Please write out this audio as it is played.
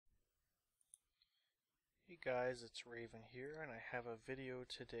guys, it's Raven here, and I have a video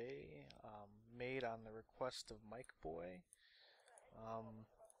today made on the request of Mike Boy.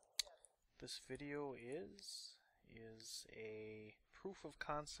 This video is a proof of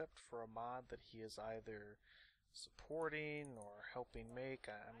concept for a mod that he is either supporting or helping make.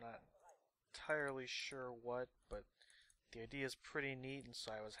 I'm not entirely sure what, but the idea is pretty neat, and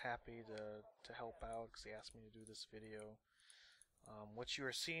so I was happy to help out because he asked me to do this video. What you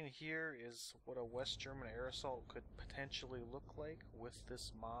are seeing here is what a West German air assault could potentially look like with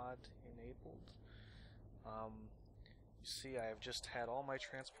this mod enabled. You see, I have just had all my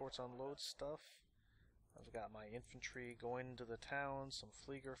transports unload stuff. I've got my infantry going into the town, some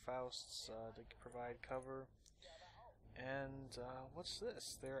Fliegerfausts to provide cover. And what's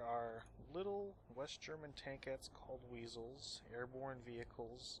this? There are little West German tankettes called Weasels, airborne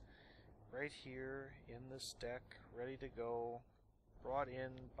vehicles, right here in this deck, ready to go. Brought in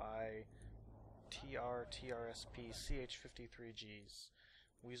by TRSP CH-53Gs,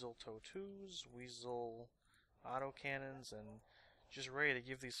 Weasel TOW 2s, Weasel autocannons, and just ready to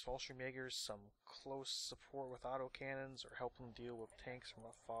give these Fallschirmjägers some close support with autocannons or help them deal with tanks from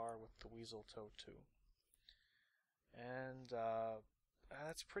afar with the Weasel TOW 2. And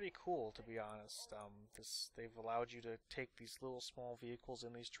that's pretty cool, to be honest. They've allowed you to take these little small vehicles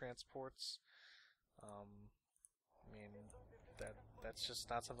in these transports. I mean, that's just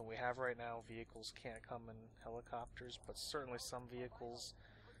not something we have right now. Vehicles can't come in helicopters, but certainly some vehicles,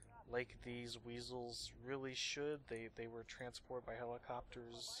 like these Weasels, really should. They were transported by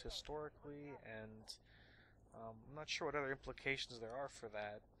helicopters historically, and I'm not sure what other implications there are for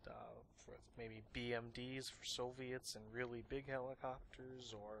that. For maybe BMDs for Soviets and really big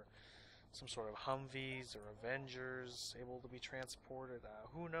helicopters, or some sort of Humvees or Avengers able to be transported.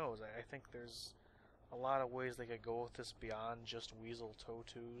 Who knows? I think there's a lot of ways they could go with this beyond just Weasel TOW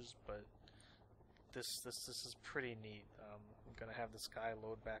 2s, but this is pretty neat. I'm gonna have this guy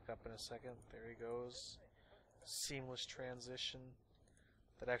load back up in a second. There he goes. Seamless transition.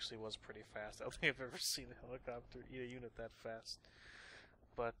 That actually was pretty fast. I don't think I've ever seen a helicopter eat a unit that fast.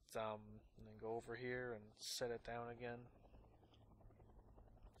 But and then go over here and set it down again.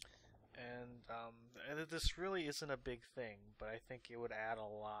 And this really isn't a big thing, but I think it would add a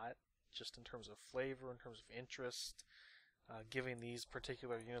lot, just in terms of flavor, in terms of interest, giving these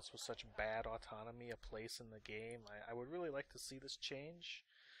particular units with such bad autonomy a place in the game. I would really like to see this change,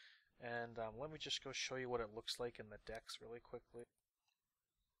 and let me just go show you what it looks like in the decks really quickly.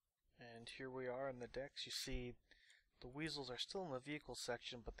 And here we are in the decks. You see the Weasels are still in the vehicle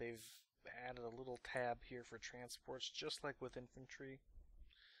section, but they've added a little tab here for transports, just like with infantry.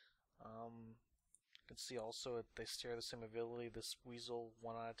 You can see also that they share the same ability. This Weasel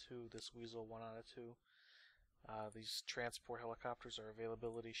 1 out of 2, this Weasel 1 out of 2. These transport helicopters are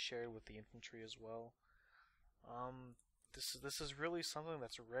availability shared with the infantry as well. This is really something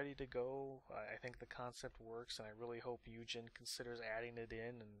that's ready to go. I think the concept works, and I really hope Eugen considers adding it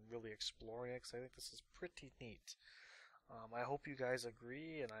in and really exploring it, because I think this is pretty neat. I hope you guys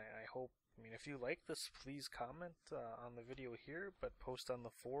agree, and I hope, if you like this, please comment on the video here, but post on the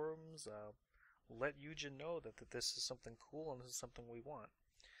forums. Let Eugen know that this is something cool and this is something we want.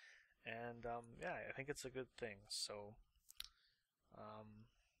 And yeah, I think it's a good thing. So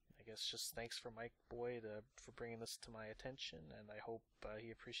I guess just thanks for Mike Boy for bringing this to my attention, and I hope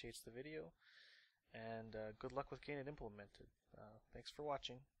he appreciates the video. And good luck with getting it implemented. Thanks for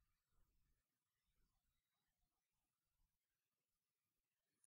watching.